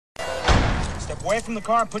Step away from the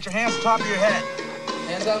car and put your hands on top of your head.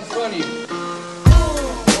 Hands out in front of you.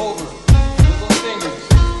 Over. Little fingers.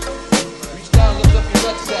 Reach down, lift up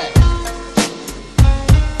your nutsack.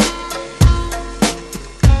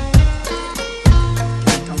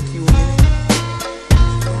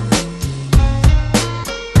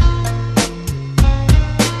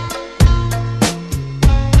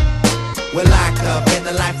 We're locked up in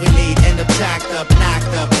the life we lead, end up jacked up,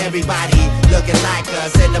 knocked up. Everybody looking like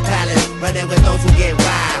us in the palace, running with those who get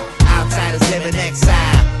wild. Outsiders live in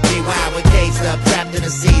exile. Meanwhile, we're caged up, trapped in the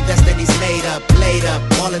sea, destiny's made up, laid up,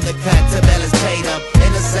 all in the cut, till bill is paid up.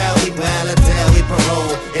 In the cell, we bail until we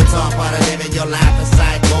parole. It's all part of living your life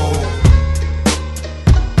inside gold.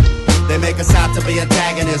 They make us out to be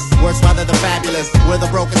antagonists, worse rather than fabulous. We're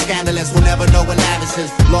the broken scandalous who never know what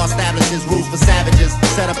lavishes. Law establishes rules for savages.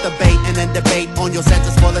 Set up debate and then debate on your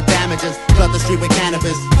sentence for the damages. Flood the street with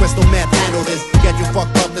cannabis, crystal meth, handle this. Get you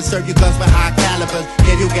fucked up and serve you guns with high calibers.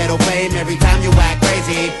 Give you ghetto fame every time you act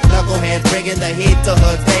crazy. Knuckleheads bringing the heat to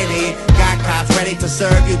hoods daily. Got cops ready to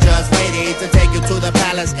serve you, just waiting to take you to the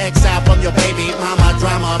palace. Exile from your baby mama,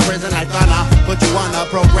 drama, prison like gonna put you on a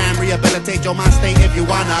program, rehabilitate your mind state if you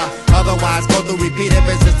wanna. Otherwise, go through repeated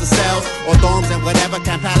visits to cells or dorms and whatever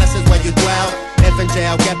kind palaces where you dwell. If in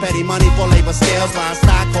jail, get petty money for labor skills. While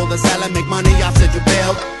stockholders sell and make money off said you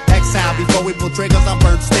build. Exile before we pull triggers on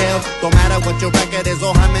burnt steel. Don't matter what your record is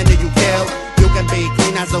or how many you kill. You can be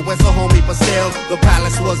clean as a whistle, homie, but still the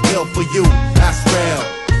palace was built for you. That's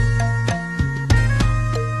real.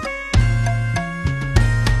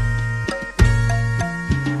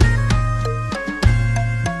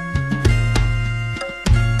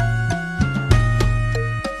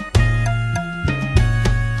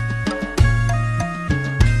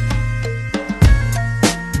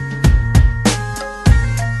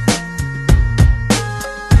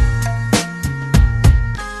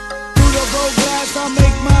 I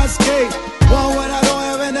make my escape. One when I don't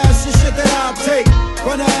have, and that's the shit that I'll take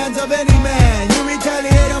from the hands of any man. You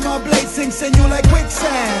retaliate on my blade, sinks in you like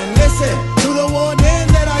quicksand. Listen to the warning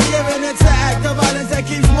that I give, and it's an act of violence that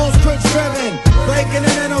keeps most crooks driven, breaking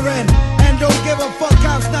and entering, and don't give a fuck.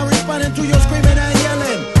 Cops now responding to your screaming and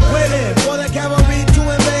yelling, waiting for the cavalry to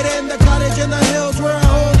invade in the cottage in the hills where I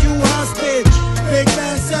hold you hostage. Big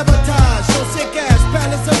man sabotage, your sick ass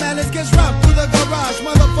palace of malice gets robbed through the garage.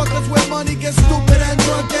 Motherfuckers with money get stupid and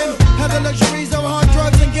drunken, have the luxuries of hard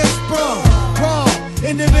drugs and get sprung. Wrong,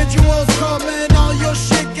 individuals come and all your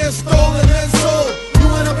shit gets stolen and sold.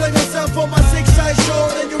 You wanna blame yourself for my 6-side show,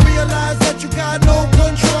 then you realize that you got no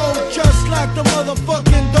control. Just lock the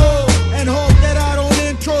motherfucking door and hope that I don't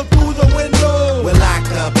intro through the window. We're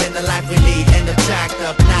locked up in the life we lead, end up jacked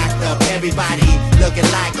up, knocked up. Everybody looking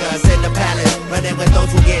like us in the palace, running with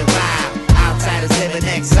those who get wild. Outsiders live in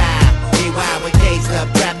exile. Meanwhile, we're caged up,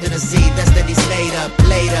 trapped in the sea, destiny's made up,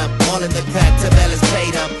 laid up, all in the cut, till bill is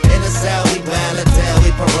paid up. In the cell, we bail until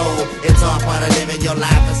we parole. It's all part of living your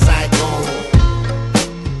life inside gold.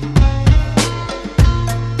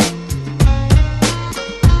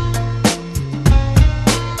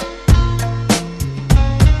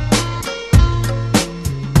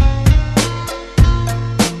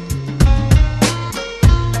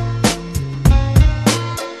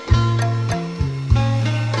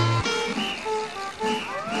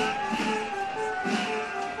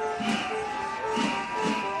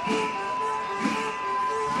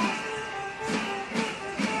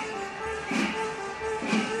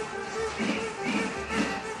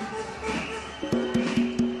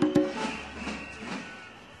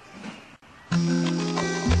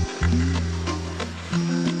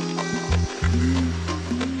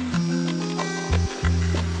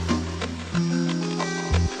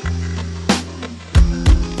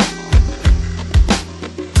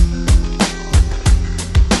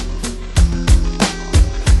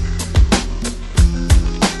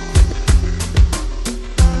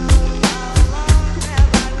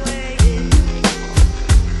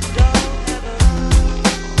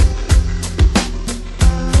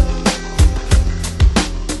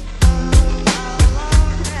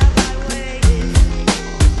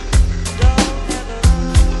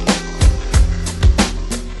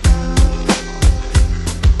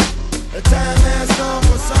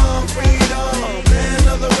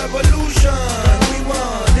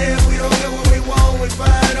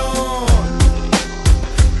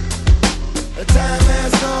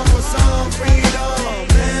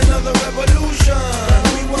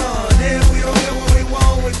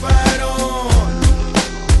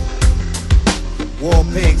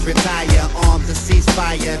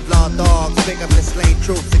 pick up the slain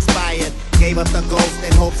troops expired. Gave up the ghost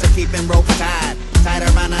in hopes of keeping ropes tied. Tied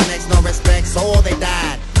around our necks, no respect, so all they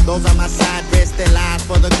died. Those on my side, wrist their lives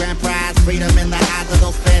for the grand prize. Freedom in the eyes of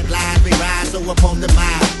those fed lies. We rise to oppose the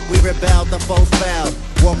mind. We rebel, the foes fell.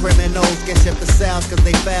 War criminals get shipped to cells cause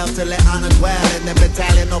they fail to let honor dwell in their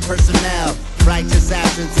battalion or personnel. Righteous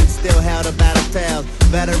actions and still held a battle tales.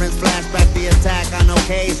 Veterans flashback the attack on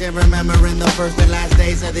occasion, remembering the first and last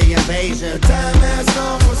days of the invasion. The time has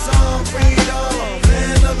come for some freedom,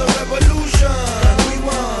 land of the revolution. We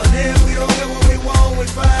won, if we don't get what we want, we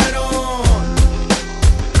fight on.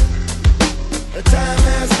 The time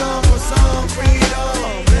has come for some freedom,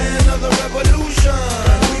 land of the revolution.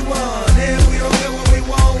 We won, if we don't get what we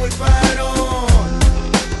want, we fight on.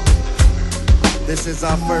 This is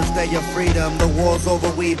our first day of freedom. The war's over,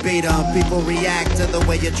 we beat them. People react to the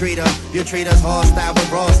way you treat them. You treat us hostile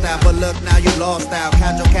with raw style, but look now you lost out.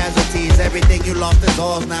 Count your casualties, everything you lost is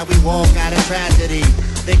ours. Now we walk out of tragedy,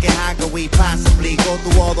 thinking how could we possibly go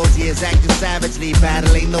through all those years acting savagely,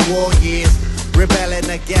 battling the war years, rebelling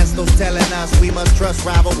against those telling us we must trust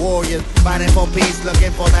rival warriors, fighting for peace,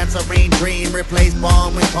 looking for that serene dream. Replace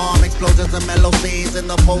bomb with calm explosions and mellow scenes in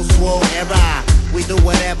the post-war era. We do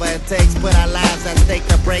whatever it takes, put our lives at stake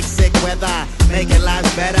to break sick weather, making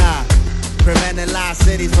lives better, preventing lost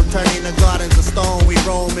cities from turning to gardens of stone. We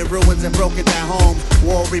roam in ruins and broken down homes,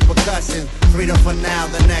 war repercussions, freedom for now,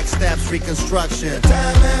 the next steps, reconstruction. The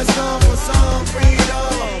time has come for some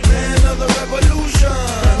freedom, land of the revolution.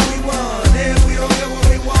 We won, if we don't get what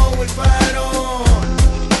we want, we fight on.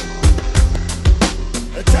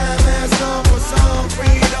 The time has come for some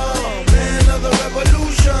freedom, land of the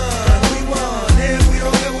revolution. We won, if we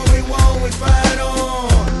don't get what we want, we fight on.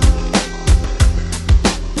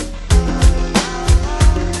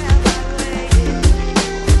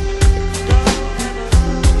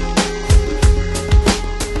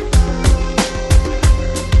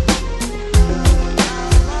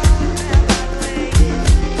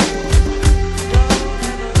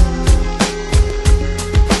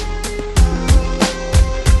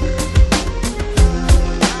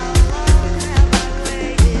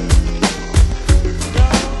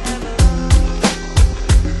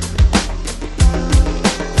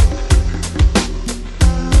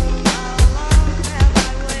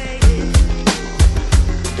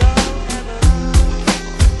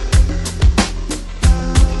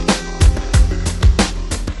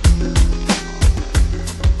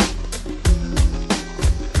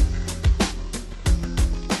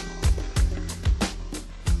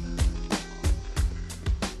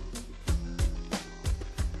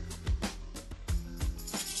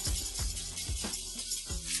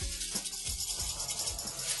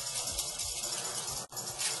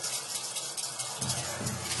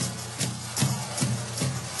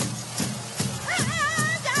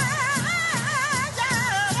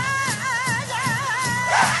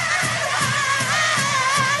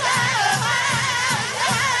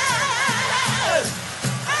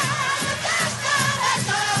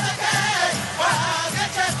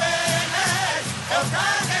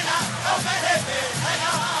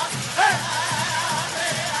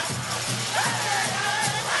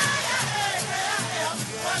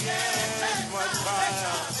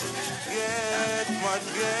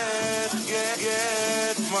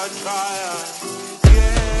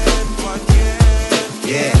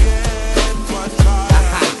 Yeah.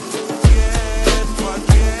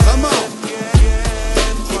 Come on.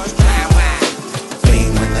 Pow wow.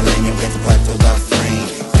 Clean when the linear gets put to the frame.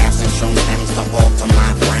 Gas and shrooms tends to alter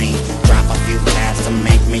my brain. Drop a few tabs to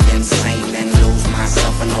make me insane, then lose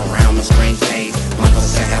myself in a realm of strange days. Mother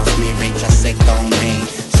said helps me reach a sick domain.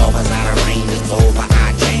 So as out of range, it's over.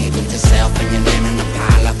 I change with yourself and your name in a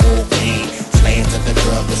pile of cocaine. Slave to the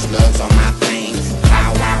drug, the slugs on my pain.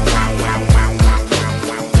 Pow wow wow wow wow.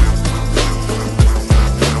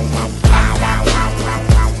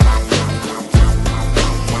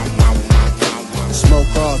 Smoke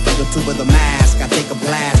crawls through the tube of the mask. I take a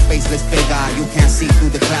blast, faceless figure. You can't see through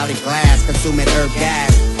the cloudy glass. Consuming herb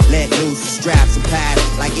gas. Let loose the straps and pass.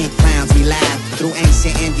 Like ink clowns, we laugh. Through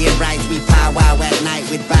ancient Indian rites, we pow wow at night.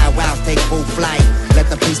 With bow wows, take full flight. Let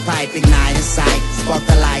the peace pipe ignite in sight. Spark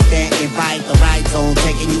the light, then invite the right zone.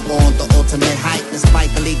 Taking you on the ultimate height.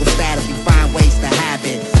 Despite the legal status, we find ways to have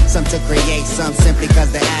it. Some to create, some simply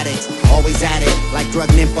cause they're addicts. Always at it, like drug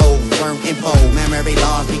nympho. Firm info, memory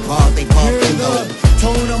lost because they call Hear the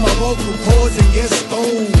tone of my vocal cords and get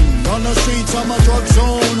stoned. On the streets of my drug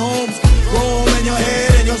zone, homes roam in your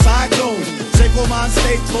head and your cyclone. Psycho man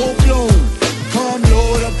stay full blown. Come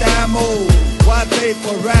load up the ammo. Why pay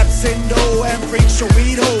for rap, Sindo and freak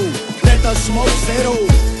Showito? Let the smoke settle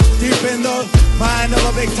deep in the mind of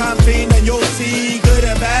a big time fiend, and you'll see good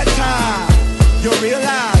and bad time. You'll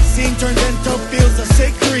realize seeing turns into fields of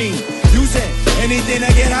sick green. Use it Anything to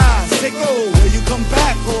get high, sicko. Will you come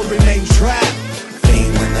back or remain trapped? Fiend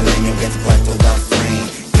when the linear gets put through the flame.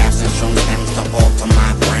 Caps and shrooms tends to alter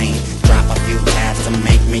my brain. Drop a few tabs to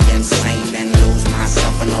make me insane, then lose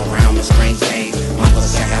myself in a realm of strange days. My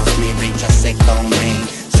pussy helps me reach a sick domain.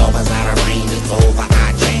 Sober's out of range, it's over,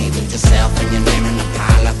 I change. Put yourself and your name in a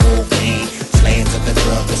pile of cocaine. Slave to the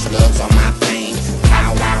drug, the slugs on my pain.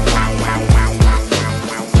 Pow wow wow wow wow wow wow wow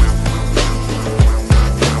wow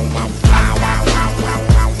wow. Pow wow wow wow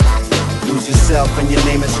wow wow. Lose yourself and your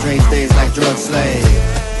name in strange days like drug slave.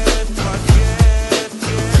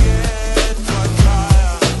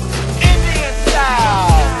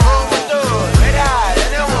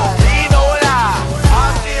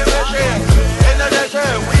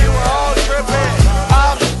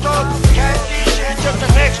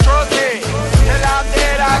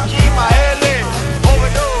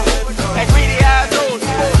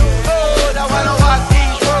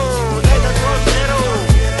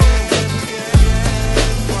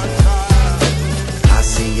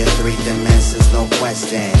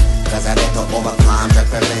 Cause I did to overcome drug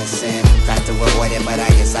prevention. Tried to avoid it, but I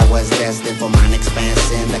guess I was destined for mind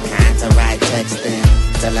expansion. The kind to write texting,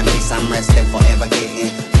 telling peace I'm resting, forever getting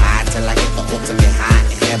high till I get the ultimate high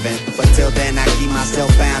in heaven. But till then I keep myself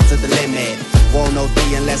bound to the limit. Won't know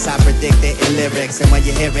D unless I predict it in lyrics. And when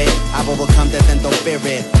you hear it, I've overcome death and don't fear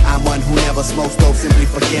it. I'm one who never smokes dope simply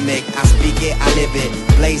for gimmick. I speak it, I live it,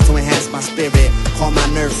 blaze to enhance my spirit. Calm my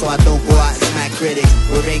nerves so I don't go out and smack critics.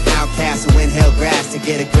 We rank outcasts who inhale grass to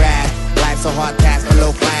get a grasp. Life's a hard task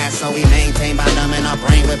below class, so we maintain by numbing our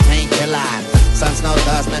brain with painkillers. Some snow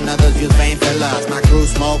dust and others use vein fillers. My crew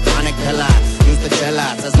smoke chronic pillar, use the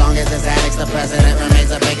chillers. As long as it's addicts, the president remains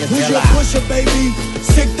the biggest Who's killer. your pusher, baby?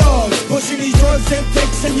 Sick dogs, pushing these drugs and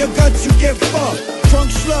picks in your guts, you get fucked. Drunk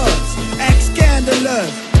slugs, act scandalous.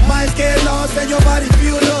 Mind scared lost and your body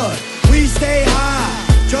feel lost. We stay high,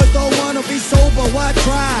 just don't wanna be sober, why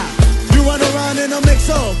try? You run around in a mix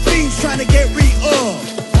of fiends trying to get re-up.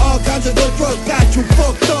 All kinds of good drugs got you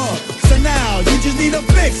fucked up. So now you just need a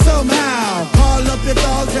fix somehow. Call up your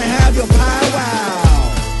dogs and have your powwow.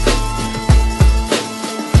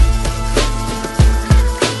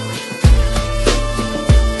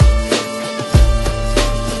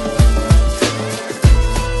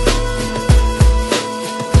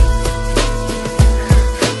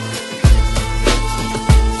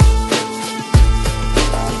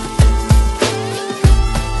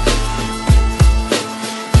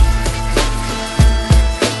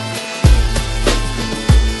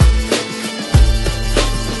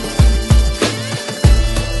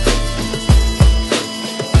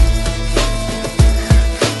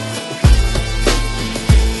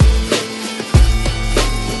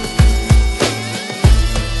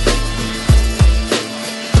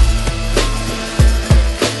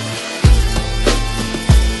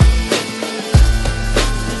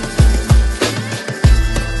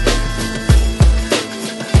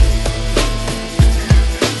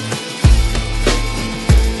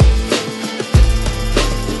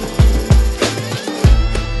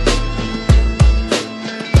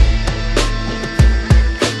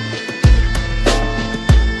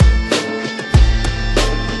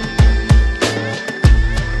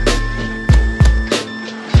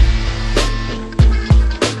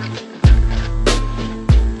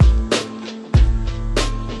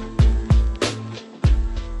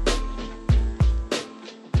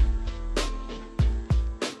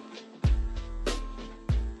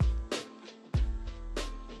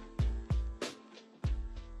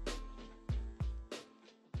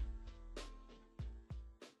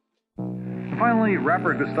 Finally,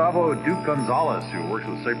 rapper Gustavo Duke Gonzalez, who works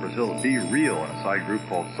with Cypress Hill's Be Real in a side group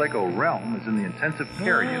called Psycho Realm, is in the intensive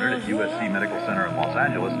care unit at USC Medical Center in Los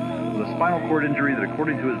Angeles with a spinal cord injury that,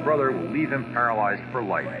 according to his brother, will leave him paralyzed for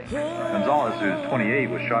life. Gonzalez, who's 28,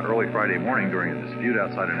 was shot early Friday morning during a dispute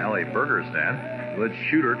outside an LA burger stand. The alleged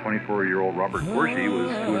shooter, 24-year-old Robert Gorshi,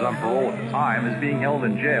 who was on parole at the time, is being held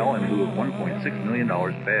in jail in lieu of $1.6 million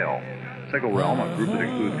bail. Psycho Realm, a group that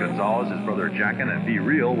includes Gonzalez, his brother Jackin, and Be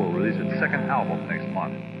Real, will release its second album next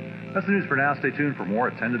month. That's the news for now. Stay tuned for more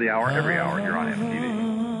at 10 to the hour every hour here on MTV.